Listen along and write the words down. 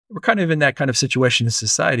we're kind of in that kind of situation in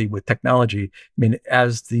society with technology. I mean,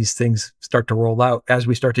 as these things start to roll out, as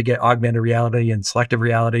we start to get augmented reality and selective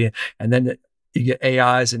reality, and then you get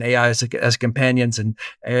AIs and AIs as companions and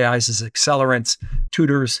AIs as accelerants,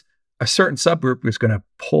 tutors, a certain subgroup is going to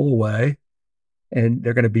pull away, and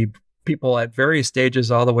they're going to be people at various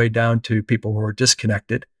stages all the way down to people who are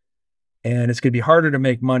disconnected. And it's going to be harder to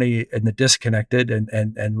make money in the disconnected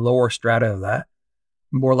and lower strata of that.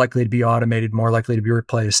 More likely to be automated, more likely to be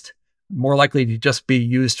replaced, more likely to just be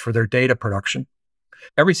used for their data production.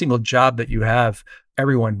 Every single job that you have,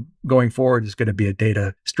 everyone going forward is going to be a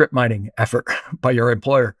data strip mining effort by your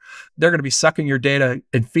employer. They're going to be sucking your data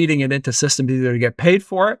and feeding it into systems either to get paid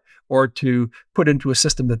for it or to put into a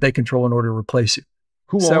system that they control in order to replace you.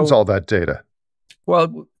 Who owns all that data?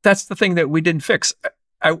 Well, that's the thing that we didn't fix.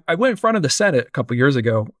 I went in front of the Senate a couple of years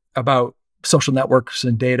ago about social networks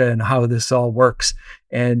and data and how this all works.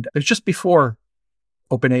 And it was just before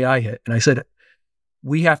OpenAI hit. And I said,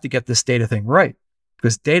 we have to get this data thing right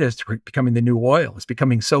because data is becoming the new oil. It's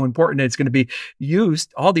becoming so important. And it's going to be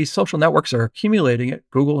used. All these social networks are accumulating it,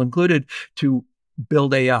 Google included, to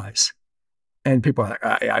build AIs. And people are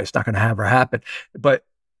like, AI is not going to ever happen. But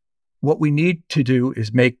what we need to do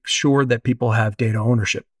is make sure that people have data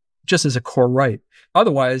ownership just as a core right.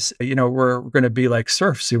 Otherwise, we're going to be like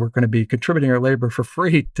serfs. We're going to be contributing our labor for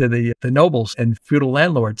free to the nobles and feudal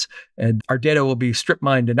landlords, and our data will be strip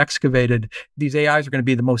mined and excavated. These AIs are going to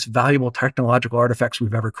be the most valuable technological artifacts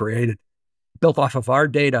we've ever created, built off of our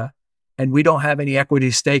data, and we don't have any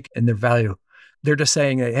equity stake in their value. They're just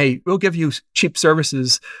saying, hey, we'll give you cheap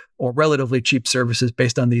services or relatively cheap services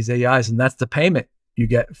based on these AIs, and that's the payment you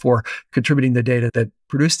get for contributing the data that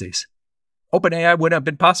produce these. OpenAI wouldn't have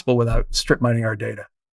been possible without strip mining our data.